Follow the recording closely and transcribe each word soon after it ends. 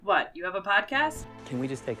What, you have a podcast? Can we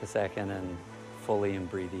just take a second and fully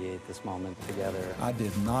abbreviate this moment together? I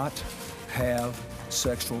did not have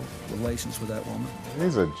sexual relations with that woman.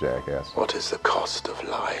 He's a jackass. What is the cost of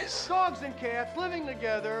lies? Dogs and cats living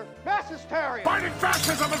together, mass hysteria. Fighting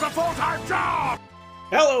fascism is a full-time job!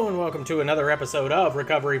 Hello and welcome to another episode of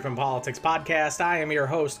Recovery from Politics Podcast. I am your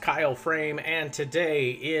host, Kyle Frame, and today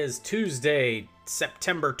is Tuesday,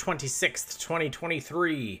 September 26th,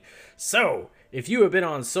 2023. So, if you have been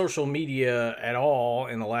on social media at all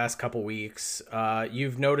in the last couple weeks,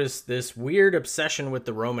 you've noticed this weird obsession with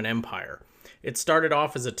the Roman Empire. It started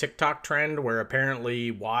off as a TikTok trend where apparently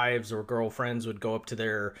wives or girlfriends would go up to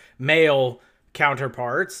their male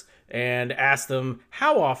counterparts and ask them,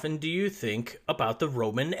 how often do you think about the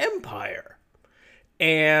Roman Empire?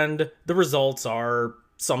 And the results are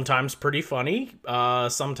sometimes pretty funny,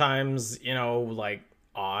 sometimes, like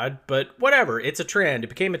odd, but whatever. It's a trend. It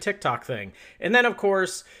became a TikTok thing. And then, of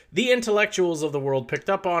course, the intellectuals of the world picked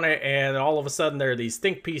up on it, and all of a sudden there are these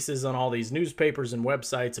think pieces on all these newspapers and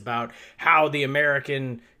websites about how the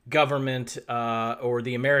American government or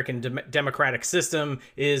the American democratic system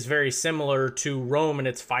is very similar to Rome in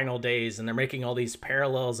its final days, and they're making all these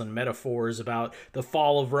parallels and metaphors about the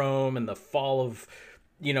fall of Rome and the fall of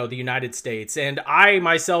the United States. And I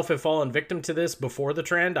myself have fallen victim to this before the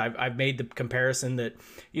trend. I've made the comparison that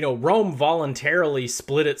Rome voluntarily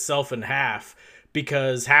split itself in half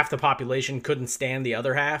because half the population couldn't stand the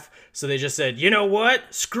other half. So they just said, you know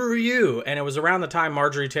what? Screw you. And it was around the time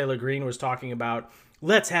Marjorie Taylor Greene was talking about,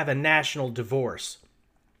 let's have a national divorce,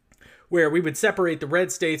 where we would separate the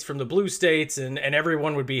red states from the blue states and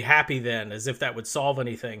everyone would be happy then, as if that would solve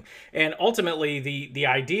anything. And ultimately, the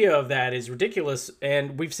idea of that is ridiculous,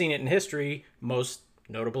 and we've seen it in history, most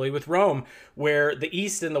notably with Rome, where the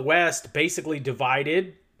East and the West basically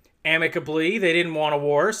divided amicably. They didn't want a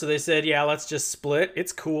war, so they said, yeah, let's just split.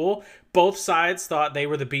 It's cool. Both sides thought they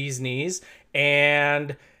were the bee's knees,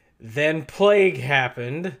 and then plague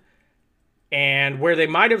happened. And where they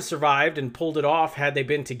might have survived and pulled it off had they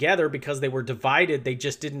been together, because they were divided, they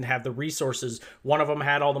just didn't have the resources. One of them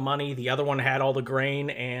had all the money, the other one had all the grain,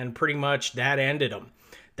 and pretty much that ended them.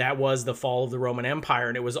 That was the fall of the Roman Empire,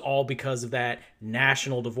 and it was all because of that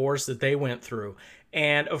national divorce that they went through.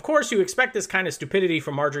 And of course, you expect this kind of stupidity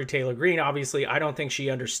from Marjorie Taylor Greene. Obviously, I don't think she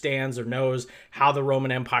understands or knows how the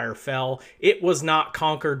Roman Empire fell. It was not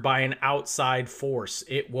conquered by an outside force.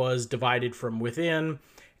 It was divided from within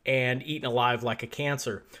and eaten alive like a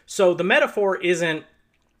cancer. So the metaphor isn't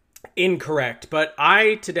incorrect, but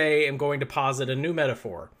I today am going to posit a new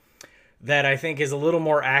metaphor that I think is a little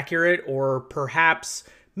more accurate, or perhaps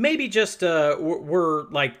maybe just we're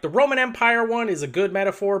like the Roman Empire one is a good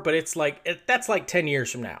metaphor, but it's like that's like 10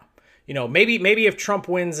 years from now. Maybe if Trump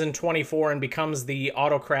wins in 24 and becomes the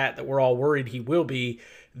autocrat that we're all worried he will be,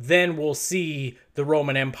 then we'll see the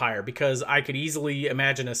Roman Empire, because I could easily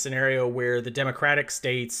imagine a scenario where the democratic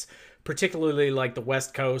states, particularly like the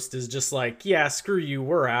West Coast, is just like, yeah, screw you,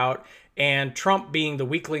 we're out. And Trump, being the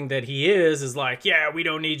weakling that he is like, yeah, we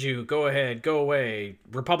don't need you. Go ahead, go away.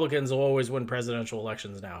 Republicans will always win presidential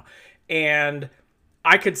elections now. And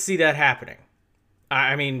I could see that happening.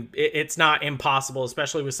 I mean, it's not impossible,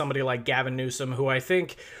 especially with somebody like Gavin Newsom, who I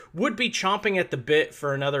think would be chomping at the bit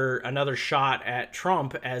for another shot at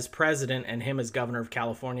Trump as president and him as governor of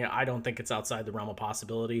California. I don't think it's outside the realm of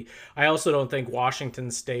possibility. I also don't think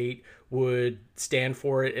Washington State would stand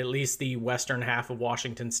for it, at least the western half of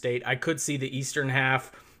Washington State. I could see the eastern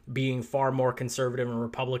half being far more conservative and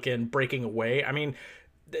Republican, breaking away. I mean,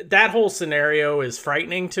 that whole scenario is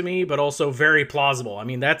frightening to me, but also very plausible. I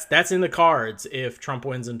mean, that's in the cards if Trump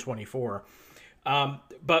wins in 24.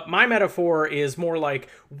 But my metaphor is more like,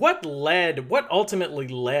 what ultimately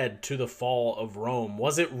led to the fall of Rome?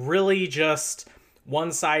 Was it really just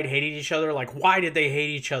one side hated each other? Like, why did they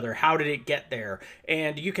hate each other? How did it get there?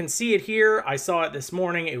 And you can see it here. I saw it this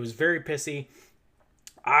morning. It was very pissy.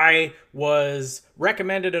 I was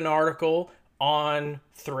recommended an article on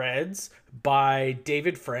Threads by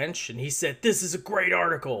David French, and he said, this is a great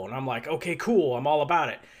article. And I'm like, okay, cool, I'm all about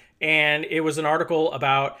it. And it was an article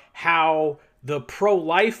about how the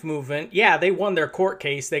pro-life movement, yeah, they won their court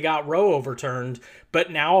case, they got Roe overturned,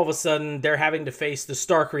 but now all of a sudden they're having to face the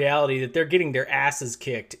stark reality that they're getting their asses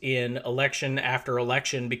kicked in election after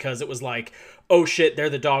election, because it was like, oh shit, they're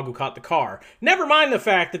the dog who caught the car. Never mind the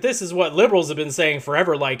fact that this is what liberals have been saying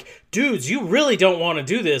forever, like, dudes, you really don't want to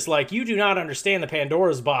do this, like, you do not understand the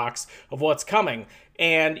Pandora's box of what's coming.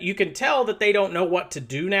 And you can tell that they don't know what to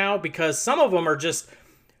do now, because some of them are just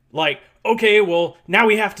like, okay, well, now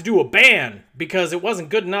we have to do a ban because it wasn't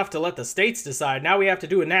good enough to let the states decide. Now we have to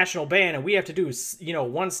do a national ban, and we have to do,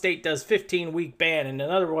 one state does 15-week ban and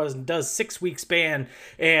another one does 6 weeks ban,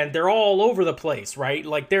 and they're all over the place, right?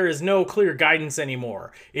 Like, there is no clear guidance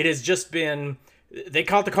anymore. It has just been, they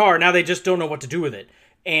caught the car, now they just don't know what to do with it.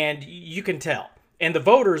 And you can tell. And the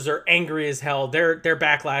voters are angry as hell. They're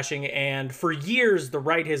backlashing, and for years the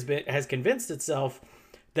right has convinced itself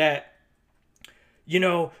that,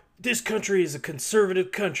 this country is a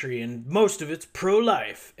conservative country and most of it's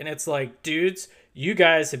pro-life. And it's like, dudes, you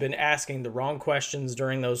guys have been asking the wrong questions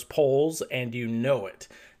during those polls, and you know it.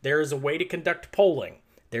 There is a way to conduct polling.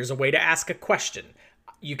 There's a way to ask a question.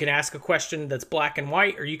 You can ask a question that's black and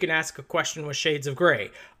white, or you can ask a question with shades of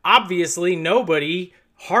gray. Obviously,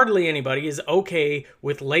 hardly anybody is okay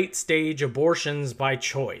with late-stage abortions by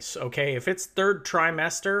choice, okay? If it's third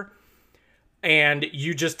trimester and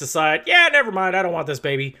you just decide, yeah, never mind, I don't want this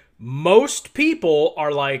baby, most people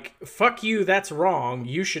are like, fuck you, that's wrong.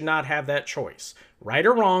 You should not have that choice. Right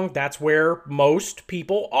or wrong, that's where most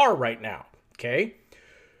people are right now, okay?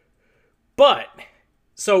 But,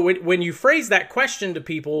 so when you phrase that question to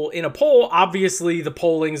people in a poll, obviously the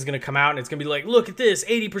polling is going to come out and it's going to be like, look at this,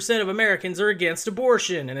 80% of Americans are against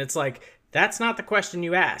abortion. And it's like, that's not the question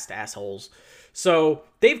you asked, assholes. So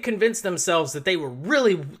they've convinced themselves that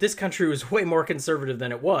this country was way more conservative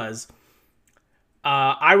than it was.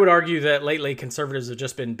 I would argue that lately conservatives have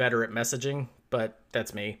just been better at messaging, but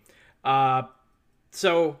that's me.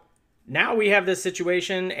 So now we have this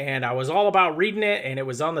situation, and I was all about reading it, and it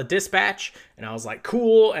was on the Dispatch, and I was like,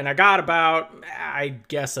 cool, and I got about, I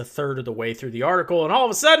guess, a third of the way through the article, and all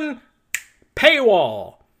of a sudden,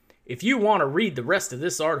 paywall. If you want to read the rest of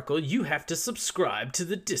this article, you have to subscribe to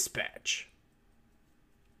the Dispatch.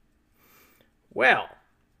 Well,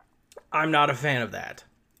 I'm not a fan of that.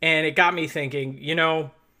 And it got me thinking,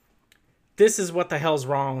 this is what the hell's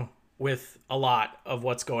wrong with a lot of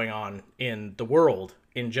what's going on in the world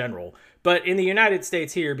in general. But in the United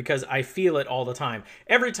States here, because I feel it all the time.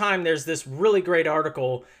 Every time there's this really great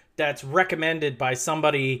article that's recommended by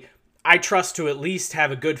somebody I trust to at least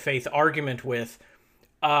have a good faith argument with,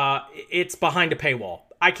 it's behind a paywall.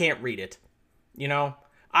 I can't read it.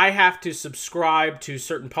 I have to subscribe to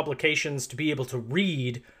certain publications to be able to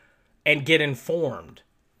read and get informed.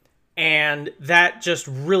 And that just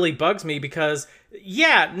really bugs me because,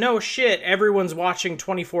 yeah, no shit, everyone's watching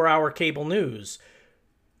 24-hour cable news.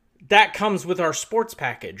 That comes with our sports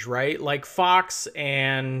package, right? Like Fox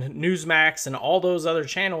and Newsmax and all those other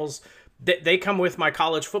channels, they come with my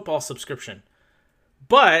college football subscription.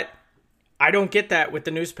 But I don't get that with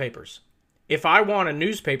the newspapers. If I want a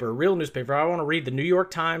newspaper, a real newspaper, I want to read the New York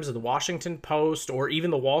Times or the Washington Post or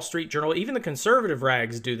even the Wall Street Journal. Even the conservative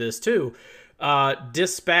rags do this too.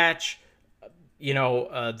 Dispatch,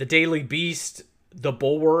 the Daily Beast, the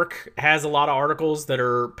Bulwark has a lot of articles that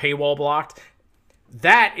are paywall blocked.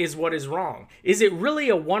 That is what is wrong. Is it really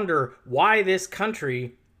a wonder why this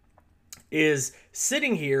country is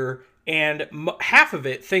sitting here and half of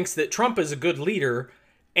it thinks that Trump is a good leader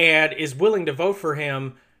and is willing to vote for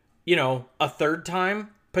him, a third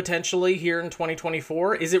time potentially here in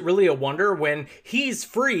 2024? Is it really a wonder when he's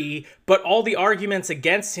free, but all the arguments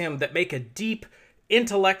against him that make a deep,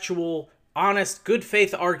 intellectual, honest, good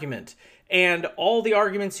faith argument, and all the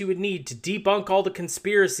arguments you would need to debunk all the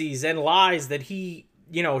conspiracies and lies that he,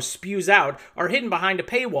 spews out are hidden behind a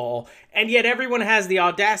paywall, and yet everyone has the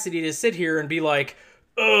audacity to sit here and be like,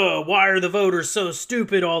 ugh, why are the voters so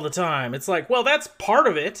stupid all the time? It's like, well, that's part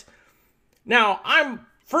of it. Now, I'm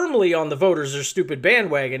firmly on the voters are stupid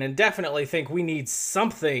bandwagon and definitely think we need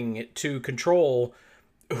something to control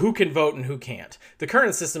who can vote and who can't. The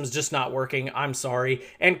current system's just not working. I'm sorry.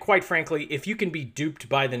 And quite frankly, if you can be duped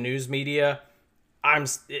by the news media,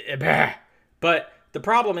 but the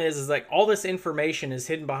problem is like all this information is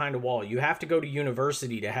hidden behind a wall. You have to go to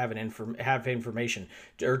university to have have information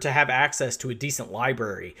or to have access to a decent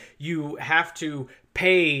library. You have to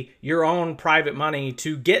pay your own private money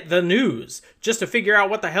to get the news just to figure out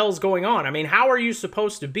what the hell's going on. I mean, how are you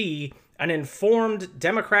supposed to be an informed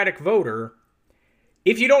Democratic voter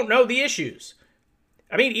if you don't know the issues?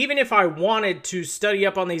 I mean, even if I wanted to study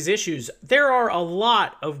up on these issues, there are a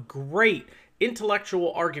lot of great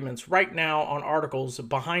intellectual arguments right now on articles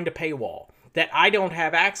behind a paywall that I don't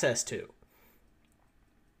have access to.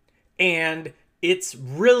 And it's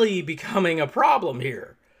really becoming a problem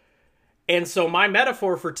here. And so my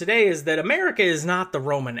metaphor for today is that America is not the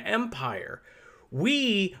Roman Empire.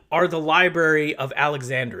 We are the Library of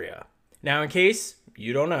Alexandria. Now, in case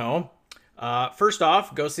you don't know, first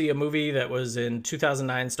off, go see a movie that was in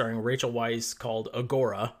 2009 starring Rachel Weisz called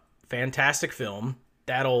Agora. Fantastic film.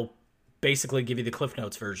 That'll basically give you the Cliff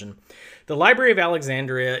Notes version. The Library of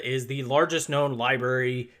Alexandria is the largest known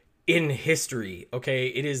library in history, okay?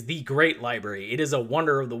 It is the great library. It is a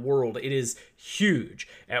wonder of the world. It is huge.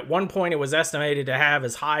 At one point, it was estimated to have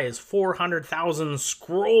as high as 400,000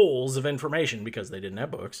 scrolls of information because they didn't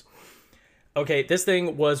have books. Okay, this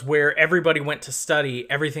thing was where everybody went to study.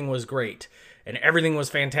 Everything was great, and everything was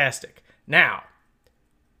fantastic. Now,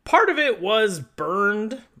 part of it was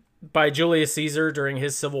burned by Julius Caesar during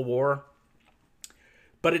his civil war,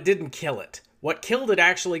 but it didn't kill it. What killed it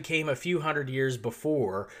actually came a few hundred years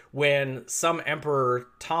before, when some emperor,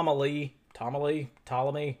 Ptolemy,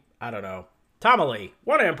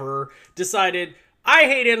 one emperor, decided, I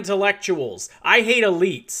hate intellectuals, I hate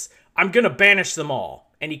elites, I'm gonna banish them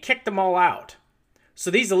all. And he kicked them all out.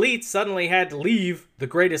 So these elites suddenly had to leave the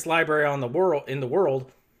greatest library in the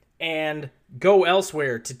world and go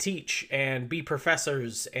elsewhere to teach and be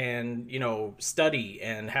professors and, study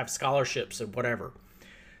and have scholarships and whatever.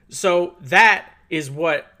 So that is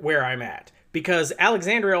where I'm at. Because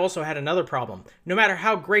Alexandria also had another problem. No matter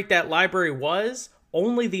how great that library was,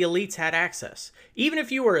 only the elites had access. Even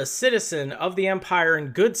if you were a citizen of the empire in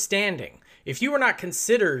good standing, if you were not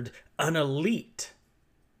considered an elite,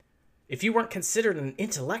 if you weren't considered an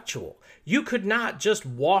intellectual, you could not just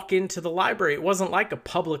walk into the library. It wasn't like a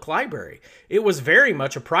public library. It was very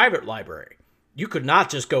much a private library. You could not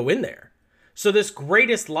just go in there. So this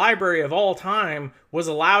greatest library of all time was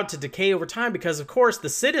allowed to decay over time because, of course, the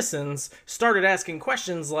citizens started asking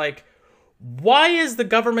questions like, why is the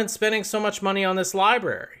government spending so much money on this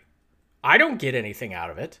library? I don't get anything out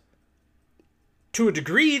of it. To a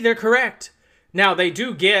degree, they're correct. Now, they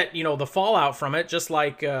do get, the fallout from it, just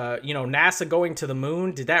like, NASA going to the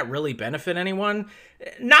moon. Did that really benefit anyone?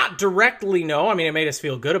 Not directly, no. I mean, it made us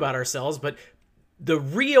feel good about ourselves, but the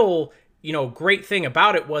real, great thing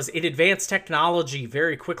about it was it advanced technology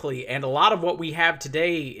very quickly, and a lot of what we have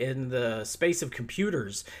today in the space of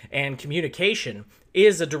computers and communication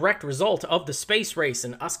is a direct result of the space race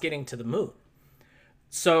and us getting to the moon.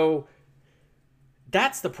 So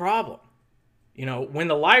that's the problem. When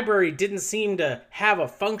the library didn't seem to have a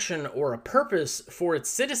function or a purpose for its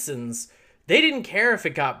citizens, they didn't care if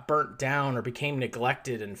it got burnt down or became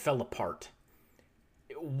neglected and fell apart.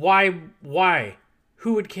 Why?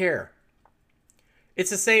 Who would care? It's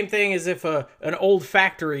the same thing as if an old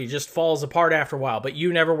factory just falls apart after a while, but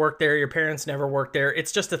you never worked there, your parents never worked there.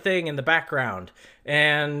 It's just a thing in the background.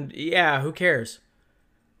 And yeah, who cares?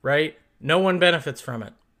 Right? No one benefits from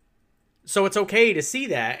it. So it's okay to see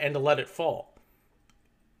that and to let it fall.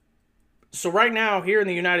 So right now, here in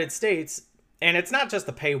the United States, and it's not just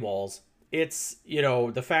the paywalls, it's,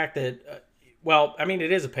 the fact that,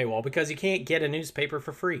 it is a paywall because you can't get a newspaper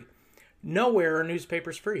for free. Nowhere are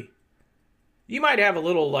newspapers free. You might have a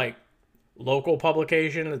little, local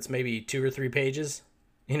publication that's maybe 2 or 3 pages,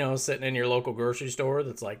 sitting in your local grocery store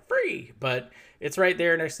that's, free, but it's right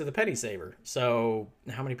there next to the penny saver. So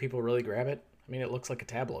how many people really grab it? I mean, it looks like a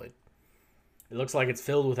tabloid. It looks like it's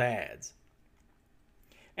filled with ads.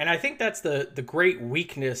 And I think that's the great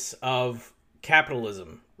weakness of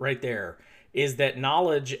capitalism right there, is that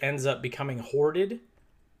knowledge ends up becoming hoarded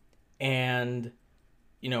and,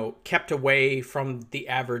 kept away from the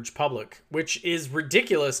average public, which is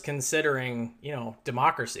ridiculous considering,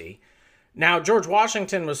 democracy. Now, George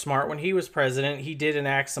Washington was smart. When he was president, he did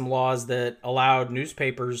enact some laws that allowed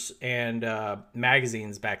newspapers and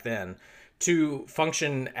magazines back then to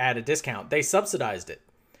function at a discount. They subsidized it.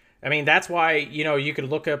 I mean, that's why, you could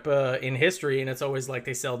look up in history, and it's always like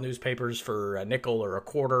they sell newspapers for a nickel or a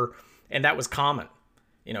quarter, and that was common.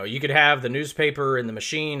 You could have the newspaper in the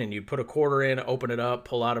machine, and you'd put a quarter in, open it up,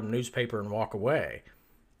 pull out a newspaper, and walk away.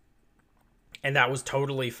 And that was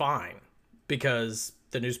totally fine, because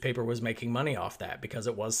the newspaper was making money off that, because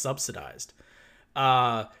it was subsidized.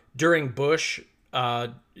 During Bush,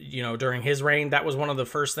 during his reign, that was one of the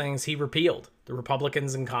first things he repealed. The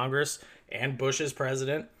Republicans in Congress and Bush as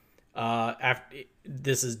president,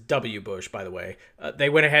 this is W. Bush, by the way, they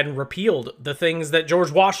went ahead and repealed the things that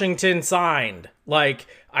George Washington signed.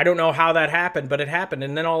 I don't know how that happened, but it happened.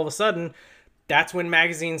 And then all of a sudden, that's when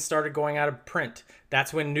magazines started going out of print.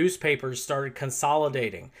 That's when newspapers started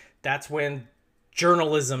consolidating. That's when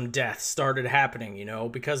journalism death started happening,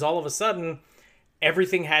 because all of a sudden,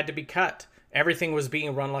 everything had to be cut. Everything was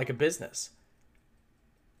being run like a business.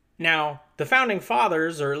 Now, the founding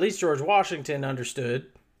fathers, or at least George Washington, understood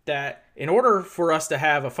that in order for us to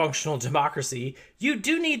have a functional democracy, you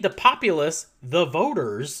do need the populace, the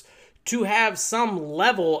voters, to have some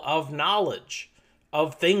level of knowledge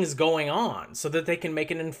of things going on so that they can make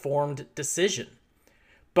an informed decision.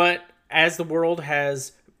 But as the world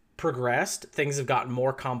has progressed. Things have gotten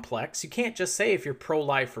more complex. You can't just say if you're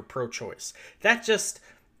pro-life or pro-choice. That just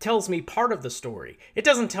tells me part of the story. It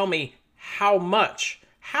doesn't tell me how much.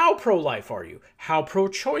 How pro-life are you? How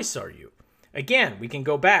pro-choice are you? Again, we can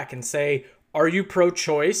go back and say, are you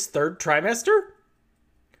pro-choice third trimester?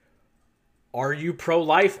 Are you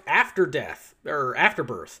pro-life after death or after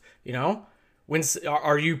birth? You know,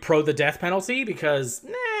 are you pro the death penalty? Because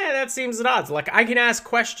that seems at odds. Like, I can ask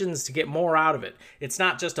questions to get more out of it. It's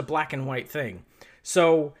not just a black and white thing.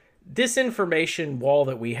 So this information wall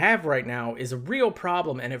that we have right now is a real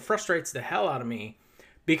problem, and it frustrates the hell out of me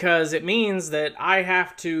because it means that I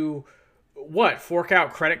have to, fork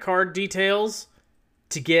out credit card details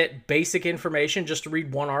to get basic information just to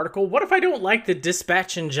read one article? What if I don't like the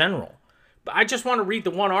Dispatch in general? I just want to read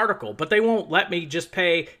the one article, but they won't let me just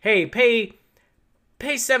pay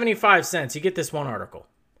 75 cents. You get this one article.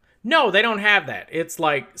 No, they don't have that. It's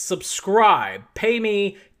like, subscribe, pay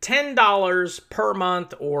me $10 per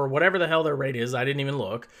month or whatever the hell their rate is. I didn't even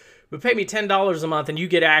look. But pay me $10 a month and you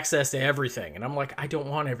get access to everything. And I'm like, I don't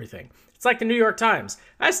want everything. It's like the New York Times.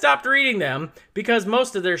 I stopped reading them because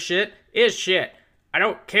most of their shit is shit. I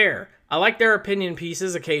don't care. I like their opinion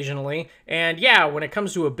pieces occasionally. And yeah, when it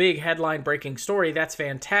comes to a big headline breaking story, that's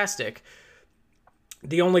fantastic.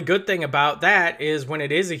 The only good thing about that is when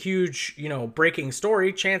it is a huge, breaking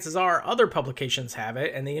story, chances are other publications have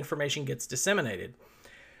it and the information gets disseminated.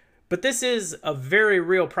 But this is a very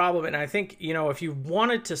real problem, and I think, if you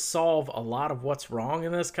wanted to solve a lot of what's wrong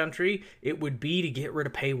in this country, it would be to get rid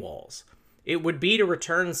of paywalls. It would be to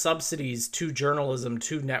return subsidies to journalism,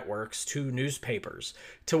 to networks, to newspapers,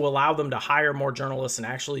 to allow them to hire more journalists and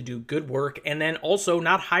actually do good work, and then also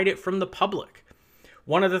not hide it from the public.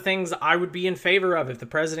 One of the things I would be in favor of if the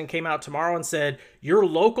president came out tomorrow and said, your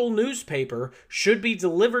local newspaper should be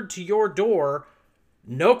delivered to your door,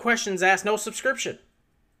 no questions asked, no subscription.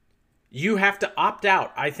 You have to opt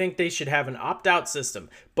out. I think they should have an opt-out system.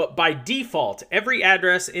 But by default, every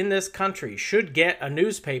address in this country should get a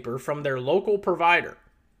newspaper from their local provider.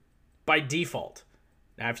 By default.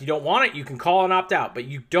 Now, if you don't want it, you can call and opt out. But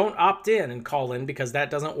you don't opt in and call in because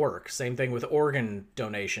that doesn't work. Same thing with organ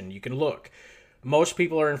donation. You can look. Most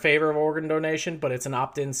people are in favor of organ donation, but it's an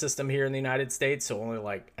opt-in system here in the United States. So only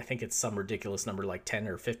I think it's some ridiculous number, like 10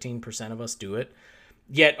 or 15% of us do it.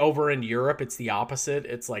 Yet over in Europe, it's the opposite.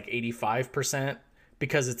 It's like 85%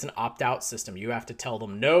 because it's an opt-out system. You have to tell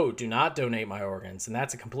them, no, do not donate my organs. And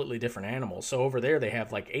that's a completely different animal. So over there, they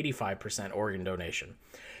have like 85% organ donation.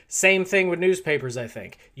 Same thing with newspapers, I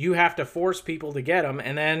think. You have to force people to get them.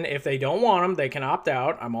 And then if they don't want them, they can opt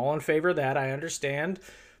out. I'm all in favor of that. I understand.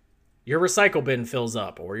 Your recycle bin fills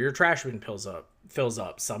up or your trash bin fills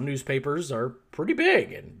up. Some newspapers are pretty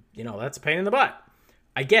big and, that's a pain in the butt.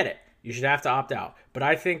 I get it. You should have to opt out. But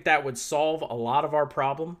I think that would solve a lot of our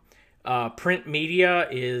problem. Print media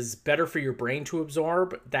is better for your brain to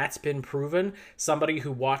absorb. That's been proven. Somebody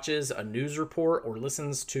who watches a news report or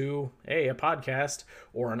listens to, a podcast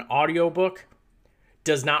or an audiobook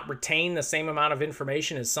does not retain the same amount of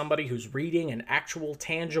information as somebody who's reading an actual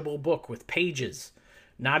tangible book with pages.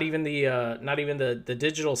 Not even the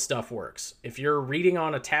digital stuff works. If you're reading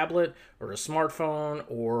on a tablet or a smartphone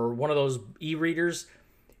or one of those e-readers,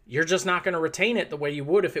 you're just not going to retain it the way you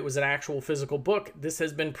would if it was an actual physical book. This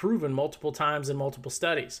has been proven multiple times in multiple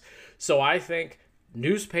studies. So I think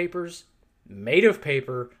newspapers made of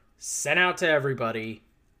paper, sent out to everybody,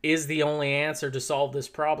 is the only answer to solve this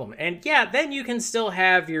problem. And yeah, then you can still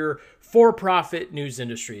have your for-profit news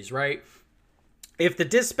industries, right? If the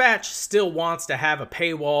Dispatch still wants to have a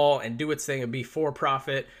paywall and do its thing and be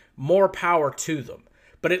for-profit, more power to them.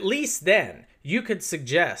 But at least then, you could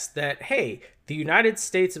suggest that, hey, the United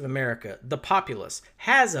States of America, the populace,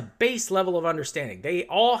 has a base level of understanding. They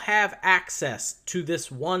all have access to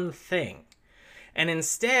this one thing. And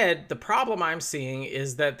instead, the problem I'm seeing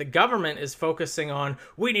is that the government is focusing on,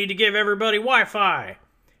 we need to give everybody Wi-Fi.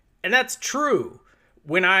 And that's true.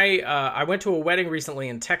 When I went to a wedding recently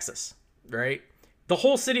in Texas, right? The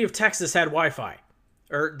whole city of Texas had Wi-Fi.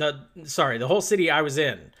 The whole city I was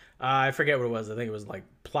in. I forget what it was. I think it was like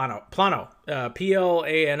Plano, Plano, Plano.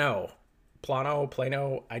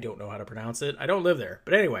 I don't know how to pronounce it. I don't live there.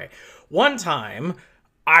 But anyway, one time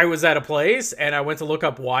I was at a place and I went to look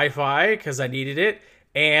up Wi-Fi because I needed it.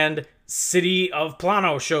 And City of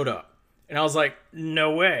Plano showed up. And I was like,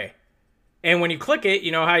 no way. And when you click it,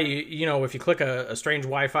 you know how if you click a strange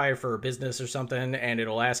Wi-Fi for a business or something and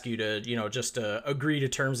it'll ask you to, just agree to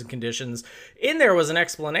terms and conditions. In there was an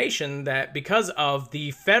explanation that because of the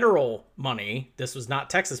federal money, this was not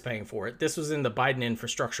Texas paying for it. This was in the Biden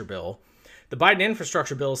infrastructure bill. The Biden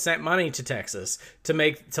infrastructure bill sent money to Texas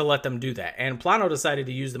to let them do that. And Plano decided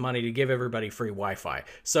to use the money to give everybody free Wi-Fi.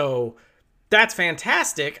 So that's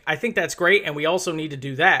fantastic. I think that's great. And we also need to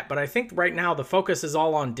do that. But I think right now the focus is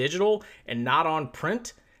all on digital and not on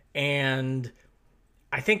print. And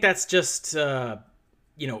I think that's just,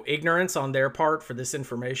 ignorance on their part for this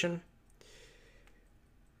information.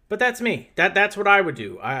 But that's me. That's what I would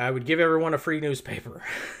do. I would give everyone a free newspaper.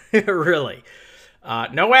 Really.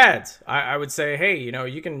 No ads. I would say, hey,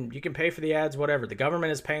 you can pay for the ads, whatever. The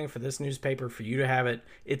government is paying for this newspaper for you to have it.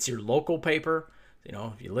 It's your local paper.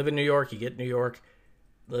 If you live in New York, you get New York.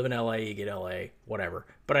 Live in LA, you get LA, whatever.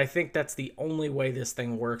 But I think that's the only way this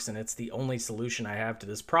thing works, and it's the only solution I have to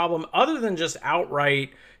this problem, other than just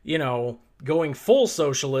outright, going full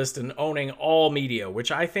socialist and owning all media,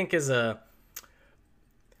 which I think that's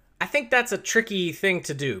a tricky thing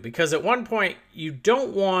to do, because at one point you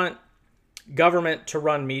don't want government to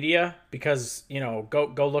run media, because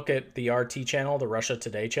go look at the RT channel, the Russia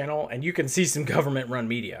Today channel, and you can see some government run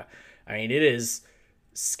media. I mean, it is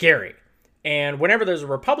scary. And whenever there's a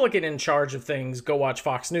Republican in charge of things, go watch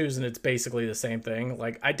Fox News, and it's basically the same thing.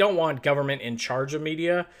 Like, I don't want government in charge of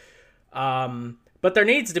media, but there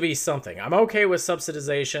needs to be something. I'm okay with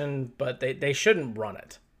subsidization, but they shouldn't run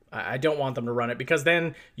it. I don't want them to run it, because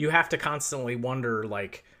then you have to constantly wonder,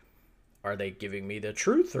 like, are they giving me the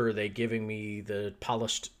truth, or are they giving me the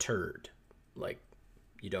polished turd? Like,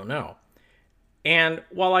 you don't know. And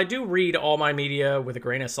while I do read all my media with a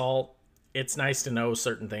grain of salt, it's nice to know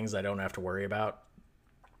certain things I don't have to worry about.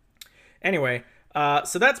 Anyway,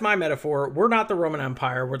 so that's my metaphor. We're not the Roman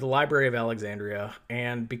Empire. We're the Library of Alexandria.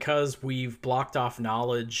 And because we've blocked off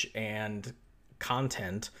knowledge and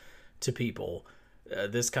content to people,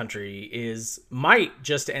 this country might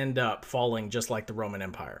just end up falling just like the Roman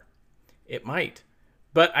Empire. It might.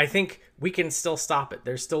 But I think we can still stop it.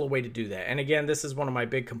 There's still a way to do that. And again, this is one of my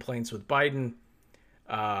big complaints with Biden.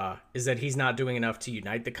 Is that he's not doing enough to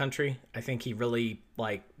unite the country. I think he really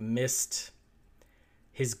missed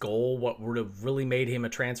his goal. What would have really made him a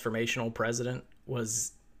transformational president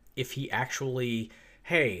was if he actually,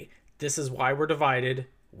 hey, this is why we're divided.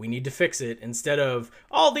 We need to fix it, instead of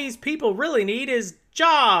all these people really need is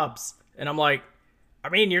jobs. And I'm like, I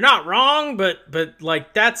mean, you're not wrong, but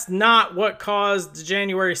that's not what caused the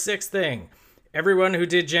January 6th thing. Everyone who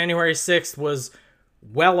did January 6th was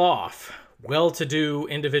well off, well-to-do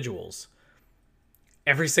individuals.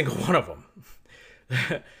 Every single one of them.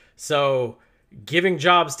 So giving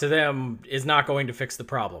jobs to them is not going to fix the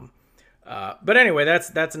problem. But anyway,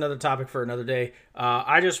 that's another topic for another day.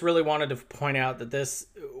 I just really wanted to point out that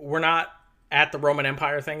we're not at the Roman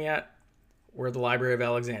Empire thing yet. We're at the Library of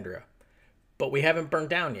Alexandria. But we haven't burned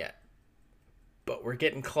down yet. But we're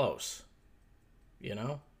getting close.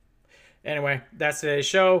 Anyway, that's today's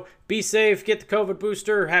show. Be safe, get the COVID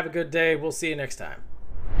booster, have a good day. We'll see you next time.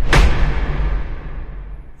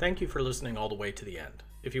 Thank you for listening all the way to the end.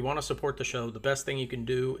 If you want to support the show, the best thing you can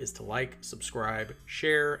do is to like, subscribe,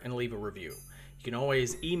 share, and leave a review. You can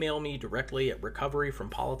always email me directly at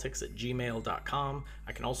recoveryfrompolitics@gmail.com.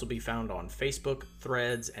 I can also be found on Facebook,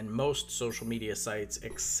 Threads, and most social media sites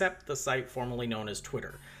except the site formerly known as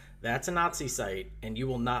Twitter. That's a Nazi site, and you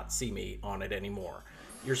will not see me on it anymore.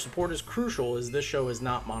 Your support is crucial, as this show is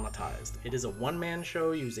not monetized. It is a one-man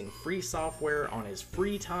show using free software on his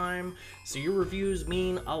free time, so your reviews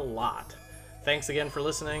mean a lot. Thanks again for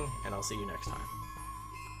listening, and I'll see you next time.